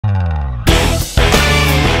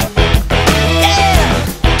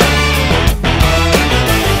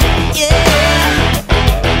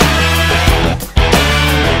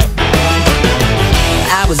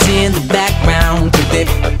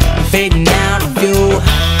view.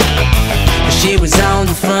 She was on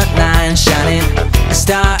the front line, shining the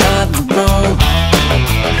star of the room.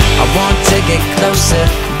 I want to get closer,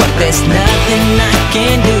 but there's nothing I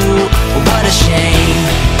can do. What a shame.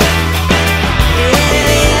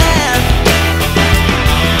 Yeah.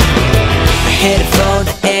 Headed for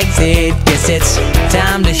the exit, guess it's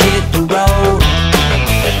time to hit the road.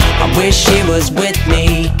 I wish she was with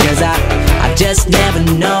me, cause I just never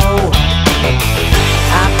know.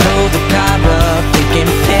 I pulled the car up,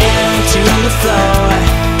 thinking pedal to the floor.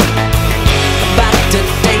 About to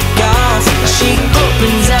take off, she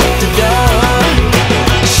opens up the door.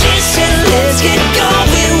 She said, let's get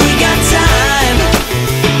going, we got time.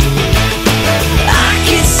 I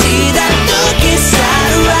can see that look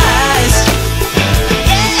inside her eyes.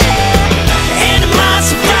 Yeah. And to my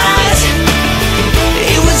surprise,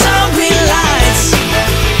 it was all green lights.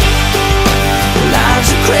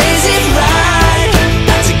 Life's a crazy ride,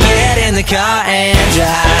 about to get in the car and